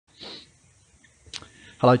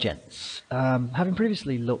Hello gents. Having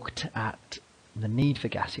previously looked at the need for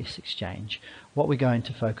gaseous exchange, what we're going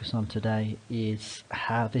to focus on today is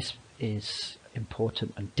how this is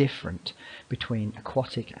important and different between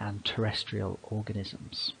aquatic and terrestrial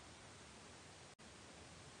organisms.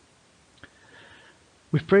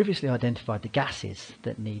 We've previously identified the gases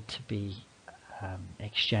that need to be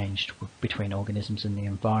exchanged between organisms and the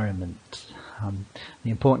environment.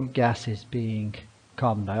 The important gases being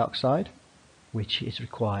carbon dioxide, which is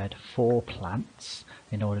required for plants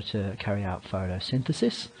in order to carry out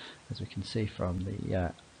photosynthesis. As we can see from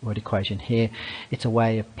the word equation here, it's a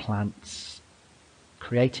way of plants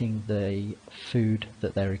creating the food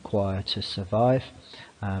that they require to survive,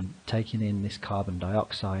 taking in this carbon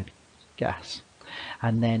dioxide gas.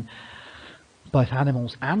 And then both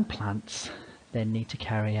animals and plants then need to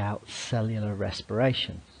carry out cellular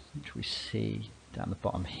respiration, which we see down the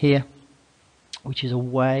bottom here, which is a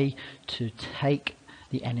way to take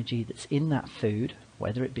the energy that's in that food,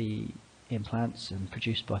 whether it be in plants and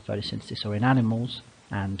produced by photosynthesis or in animals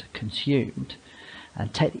and consumed,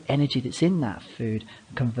 and take the energy that's in that food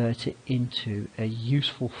and convert it into a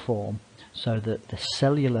useful form so that the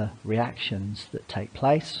cellular reactions that take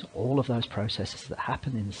place, all of those processes that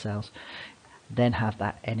happen in the cells, then have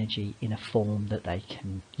that energy in a form that they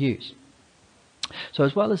can use. So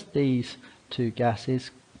as well as these two gases,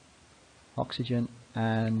 oxygen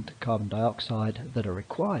and carbon dioxide, that are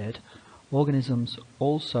required, organisms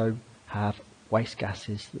also have waste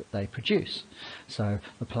gases that they produce. So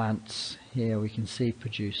the plants here we can see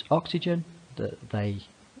produce oxygen that they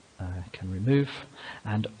can remove,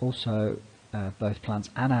 and also both plants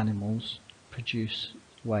and animals produce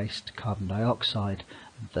waste carbon dioxide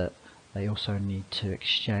that they also need to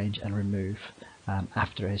exchange and remove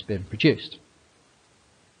after it has been produced.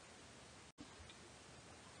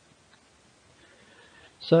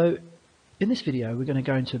 So in this video we're going to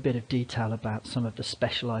go into a bit of detail about some of the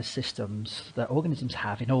specialized systems that organisms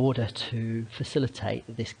have in order to facilitate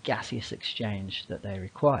this gaseous exchange that they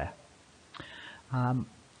require.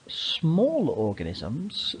 Small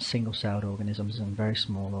organisms, single-celled organisms and very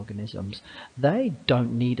small organisms, they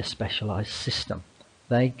don't need a specialized system.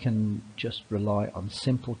 They can just rely on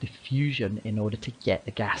simple diffusion in order to get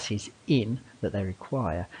the gases in that they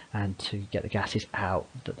require and to get the gases out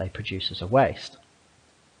that they produce as a waste.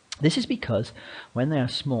 This is because when they are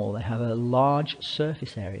small, they have a large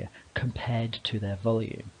surface area compared to their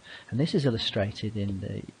volume. And this is illustrated in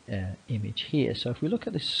the image here. So if we look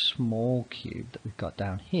at this small cube that we've got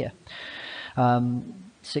down here,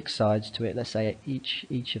 6 sides to it, let's say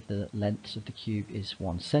each of the lengths of the cube is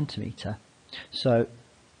 1 centimeter. So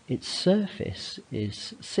its surface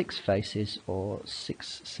is 6 faces or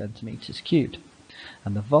 6 centimeters cubed.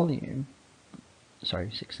 And the volume, 6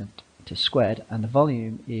 centimeters squared, and the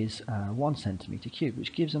volume is 1 centimeter cubed,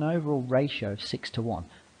 which gives an overall ratio of 6:1.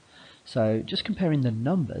 So just comparing the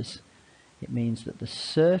numbers, it means that the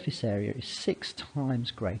surface area is 6 times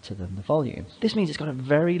greater than the volume. This means it's got a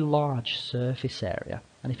very large surface area,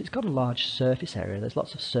 and if it's got a large surface area, there's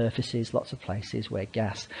lots of surfaces, lots of places where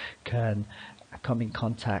gas can come in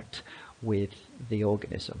contact with the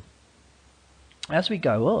organism. As we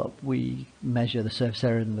go up, we measure the surface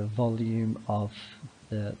area and the volume of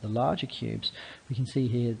the larger cubes. We can see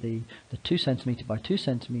here the 2 centimeter by 2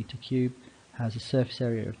 centimeter cube has a surface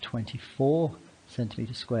area of 24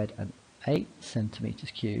 centimeters squared and 8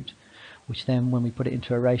 centimeters cubed, which then when we put it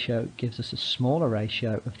into a ratio gives us a smaller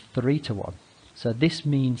ratio of 3:1. So this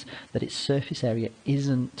means that its surface area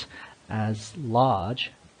isn't as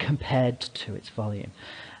large compared to its volume.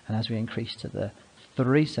 And as we increase to the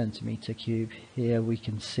 3 centimeter cube, here we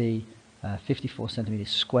can see 54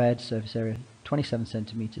 centimeters squared surface area, 27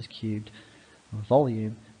 centimeters cubed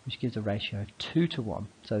volume, which gives a ratio of 2:1.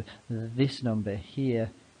 So this number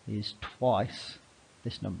here is twice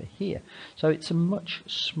this number here. So it's a much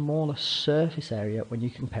smaller surface area when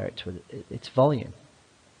you compare it to its volume.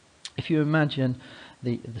 If you imagine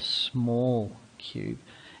the small cube,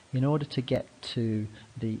 in order to get to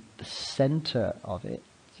the center of it,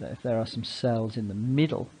 so if there are some cells in the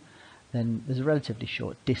middle, then there's a relatively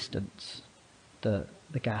short distance that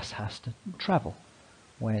the gas has to travel.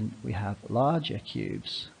 When we have larger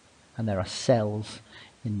cubes and there are cells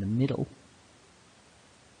in the middle,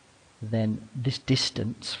 then this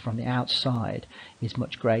distance from the outside is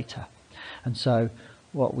much greater. And so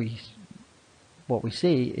what we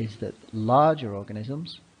see is that larger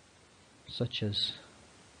organisms, such as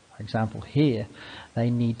for example here,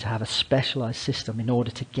 they need to have a specialized system in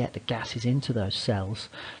order to get the gases into those cells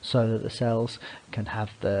so that the cells can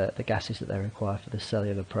have the gases that they require for the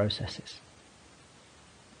cellular processes.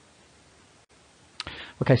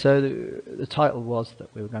 Okay, so the title was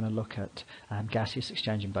that we were going to look at gaseous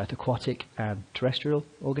exchange in both aquatic and terrestrial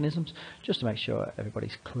organisms. Just to make sure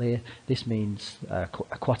everybody's clear, this means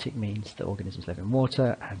aquatic means that organisms live in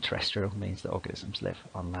water, and terrestrial means that organisms live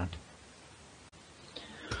on land.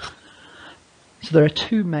 So there are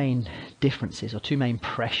two main differences, or two main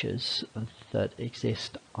pressures that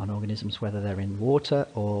exist on organisms, whether they're in water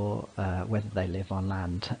or whether they live on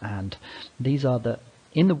land. And these are that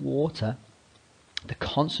in the water, the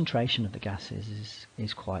concentration of the gases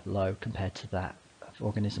is quite low compared to that of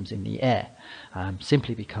organisms in the air,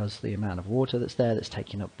 simply because the amount of water that's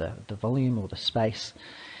taking up the volume or the space,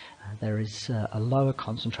 there is a lower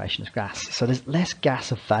concentration of gas. So there's less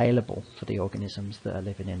gas available for the organisms that are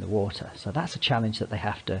living in the water. So that's a challenge that they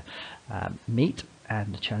have to meet,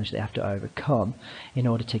 and a challenge they have to overcome in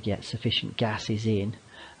order to get sufficient gases in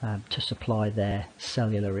to supply their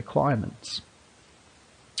cellular requirements.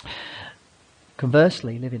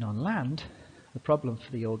 Conversely, living on land, the problem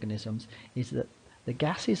for the organisms is that the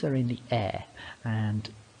gases are in the air, and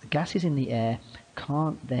the gases in the air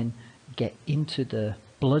can't then get into the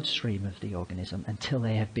bloodstream of the organism until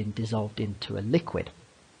they have been dissolved into a liquid.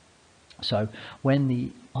 So when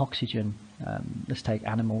the oxygen, let's take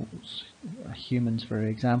animals, humans for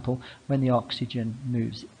example, when the oxygen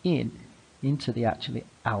moves into the actually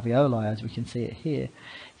alveoli, as we can see it here,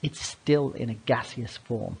 it's still in a gaseous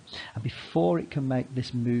form, and before it can make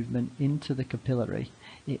this movement into the capillary,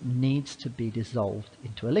 it needs to be dissolved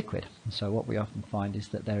into a liquid. And so what we often find is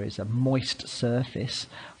that there is a moist surface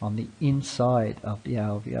on the inside of the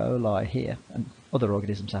alveoli here, and other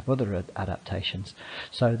organisms have other adaptations,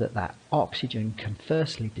 so that that oxygen can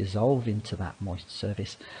firstly dissolve into that moist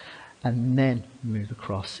surface and then move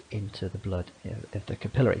across into the blood of the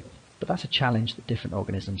capillary. But that's a challenge that different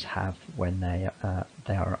organisms have when they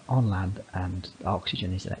are on land and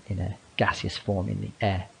oxygen is in a gaseous form in the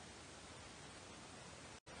air.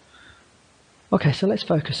 Okay, so let's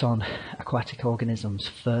focus on aquatic organisms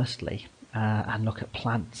firstly, and look at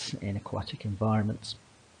plants in aquatic environments.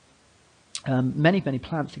 Many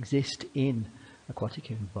plants exist in aquatic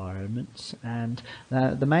environments, and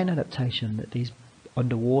the main adaptation that these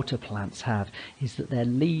underwater plants have is that their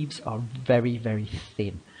leaves are very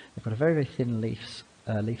thin. They've got a very thin leaf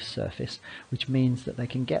surface, which means that they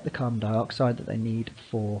can get the carbon dioxide that they need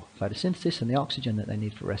for photosynthesis and the oxygen that they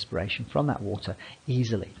need for respiration from that water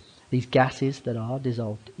easily. These gases that are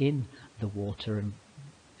dissolved in the water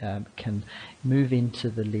and can move into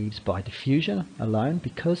the leaves by diffusion alone.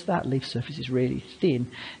 Because that leaf surface is really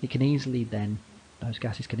thin, it can easily those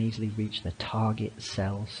gases can easily reach the target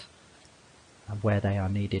cells where they are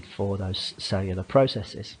needed for those cellular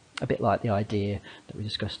processes. A bit like the idea that we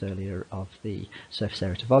discussed earlier of the surface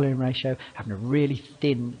area to volume ratio. Having a really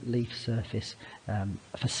thin leaf surface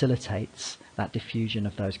facilitates that diffusion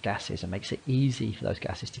of those gases and makes it easy for those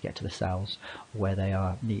gases to get to the cells where they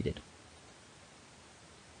are needed.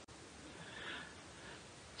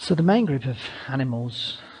 So the main group of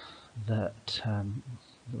animals that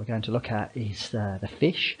we're going to look at is the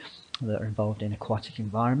fish that are involved in aquatic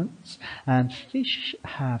environments. And fish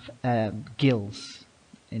have gills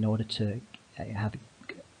in order to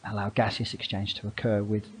allow gaseous exchange to occur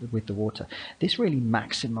with the water. This really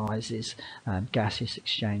maximizes gaseous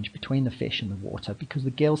exchange between the fish and the water because the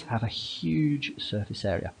gills have a huge surface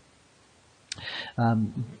area.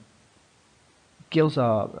 Gills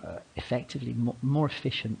are effectively more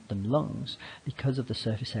efficient than lungs because of the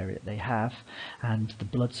surface area that they have and the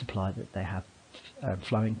blood supply that they have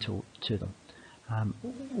flowing to them.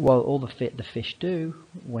 Well, all the fish do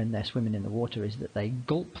when they're swimming in the water is that they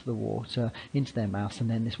gulp the water into their mouths, and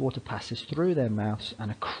then this water passes through their mouths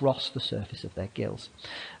and across the surface of their gills.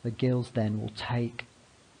 The gills then will take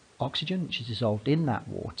oxygen, which is dissolved in that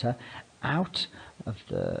water, out of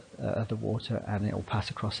the water, and it will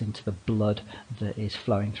pass across into the blood that is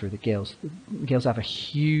flowing through the gills. The gills have a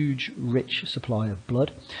huge, rich supply of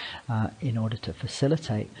blood in order to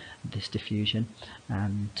facilitate this diffusion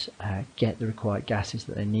and get the required gases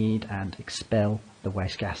that they need and expel the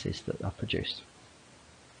waste gases that are produced.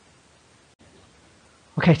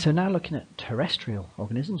 Okay, so now looking at terrestrial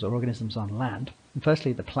organisms or organisms on land. And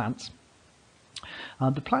firstly, the plants.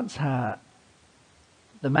 The plants have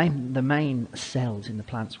the main cells in the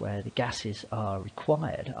plants where the gases are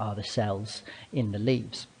required are the cells in the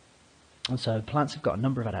leaves. And so plants have got a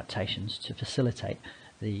number of adaptations to facilitate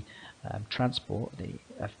the transport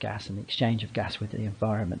of gas and the exchange of gas with the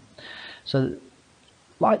environment. So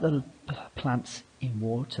like the plants in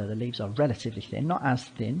water, the leaves are relatively thin, not as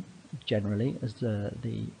thin generally as the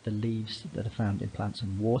leaves that are found in plants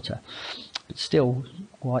in water, but still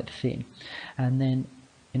quite thin. And then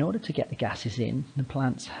In order to get the gases in, the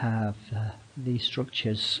plants have these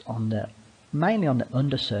structures mainly on the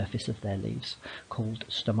undersurface of their leaves, called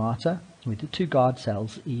stomata, with the two guard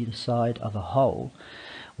cells either side of a hole,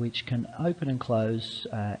 which can open and close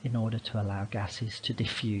in order to allow gases to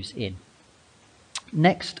diffuse in.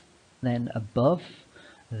 Next, then above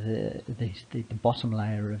the bottom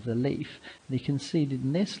layer of the leaf, you can see that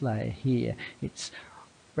in this layer here, it's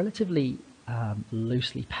relatively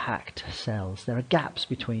loosely packed cells. There are gaps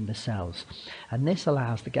between the cells, and this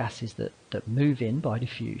allows the gases that move in by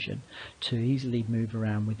diffusion to easily move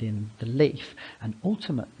around within the leaf, and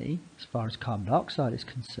ultimately, as far as carbon dioxide is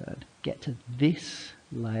concerned, get to this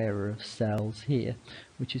layer of cells here,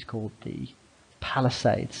 which is called the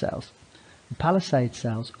palisade cells. The palisade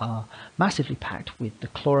cells are massively packed with the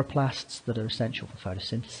chloroplasts that are essential for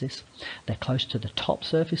photosynthesis. They're close to the top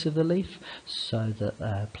surface of the leaf so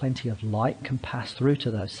that plenty of light can pass through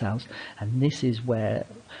to those cells, and this is where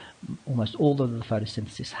almost all of the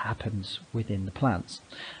photosynthesis happens within the plants.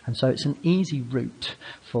 And so it's an easy route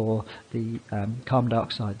for the carbon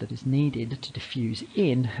dioxide that is needed to diffuse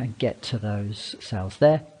in and get to those cells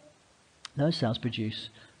there. Those cells produce,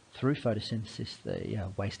 through photosynthesis, the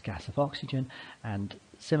waste gas of oxygen, and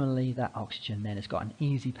similarly that oxygen then has got an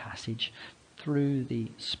easy passage through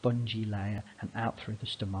the spongy layer and out through the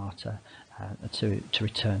stomata to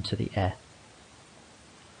return to the air.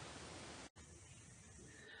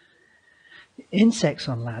 Insects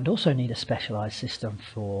on land also need a specialized system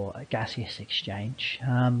for gaseous exchange,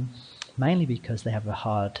 mainly because they have a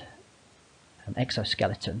hard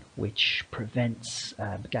exoskeleton which prevents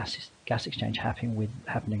gas exchange happening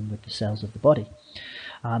with the cells of the body.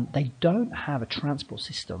 They don't have a transport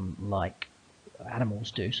system like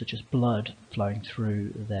animals do, such as blood flowing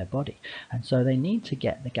through their body, and so they need to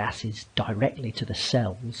get the gases directly to the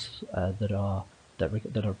cells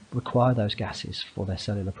that require those gases for their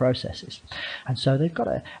cellular processes. And so they've got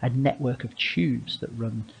a network of tubes that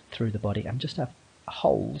run through the body and just have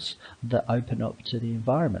holes that open up to the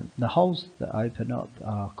environment. The holes that open up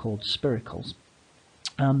are called spiracles.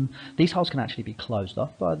 These holes can actually be closed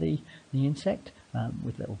off by the insect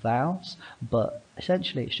with little valves, but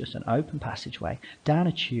essentially it's just an open passageway down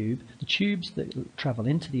a tube. The tubes that travel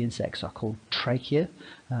into the insects are called trachea,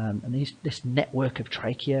 and this network of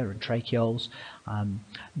trachea and tracheoles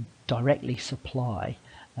directly supply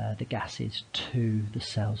the gases to the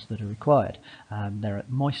cells that are required. They're at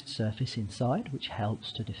moist surface inside, which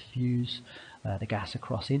helps to diffuse the gas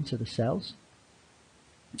across into the cells.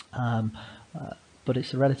 But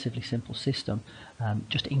it's a relatively simple system,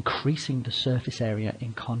 just increasing the surface area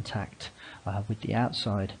in contact with the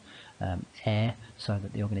outside air so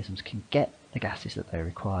that the organisms can get the gases that they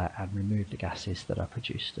require and remove the gases that are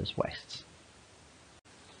produced as wastes.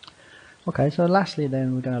 Okay, so lastly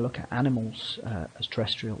then we're going to look at animals as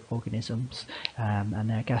terrestrial organisms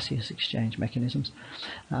and their gaseous exchange mechanisms.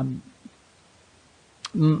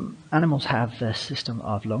 Animals have a system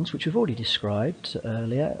of lungs, which we've already described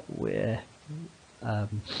earlier, where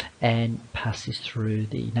air passes through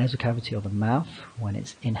the nasal cavity or the mouth when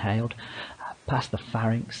it's inhaled, past the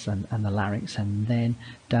pharynx and the larynx, and then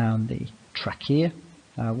down the trachea.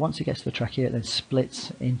 Once it gets to the trachea, it then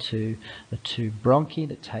splits into the two bronchi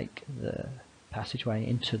that take the passageway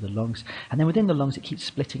into the lungs, and then within the lungs it keeps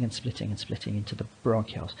splitting and splitting and splitting into the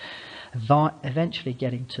bronchioles, eventually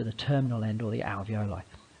getting to the terminal end, or the alveoli.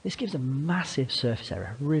 This gives a massive surface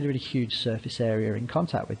area, really huge surface area in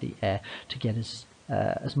contact with the air to get as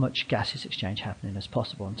much gaseous exchange happening as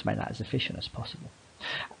possible and to make that as efficient as possible.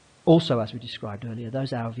 Also, as we described earlier,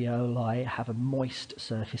 those alveoli have a moist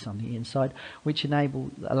surface on the inside, which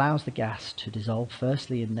allows the gas to dissolve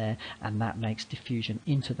firstly in there, and that makes diffusion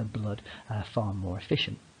into the blood far more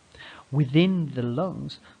efficient. Within the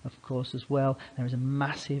lungs, of course, as well, there is a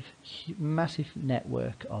massive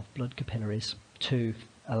network of blood capillaries to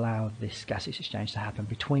allow this gaseous exchange to happen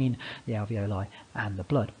between the alveoli and the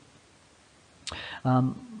blood.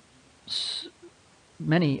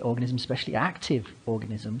 Many organisms, especially active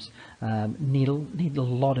organisms, need a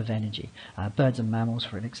lot of energy. Birds and mammals,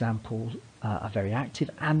 for example, are very active,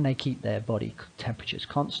 and they keep their body temperatures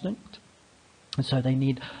constant, and so they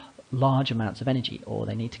need large amounts of energy, or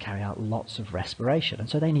they need to carry out lots of respiration, and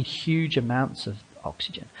so they need huge amounts of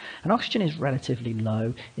oxygen. And oxygen is relatively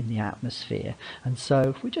low in the atmosphere, and so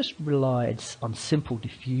if we just relied on simple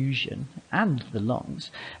diffusion and the lungs,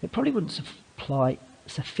 it probably wouldn't supply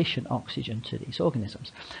sufficient oxygen to these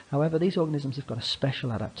organisms. However, these organisms have got a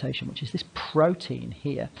special adaptation, which is this protein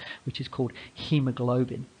here, which is called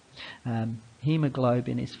hemoglobin.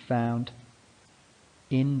 Hemoglobin is found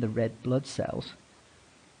in the red blood cells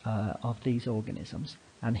of these organisms,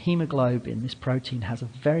 And hemoglobin, this protein, has a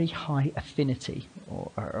very high affinity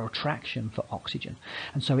or attraction for oxygen,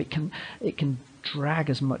 and so it can drag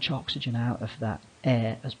as much oxygen out of that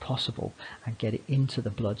air as possible and get it into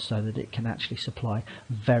the blood so that it can actually supply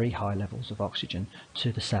very high levels of oxygen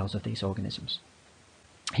to the cells of these organisms.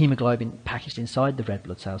 Hemoglobin packaged inside the red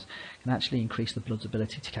blood cells can actually increase the blood's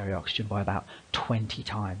ability to carry oxygen by about 20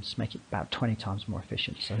 times, make it about 20 times more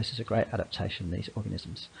efficient. So this is a great adaptation these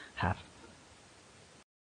organisms have.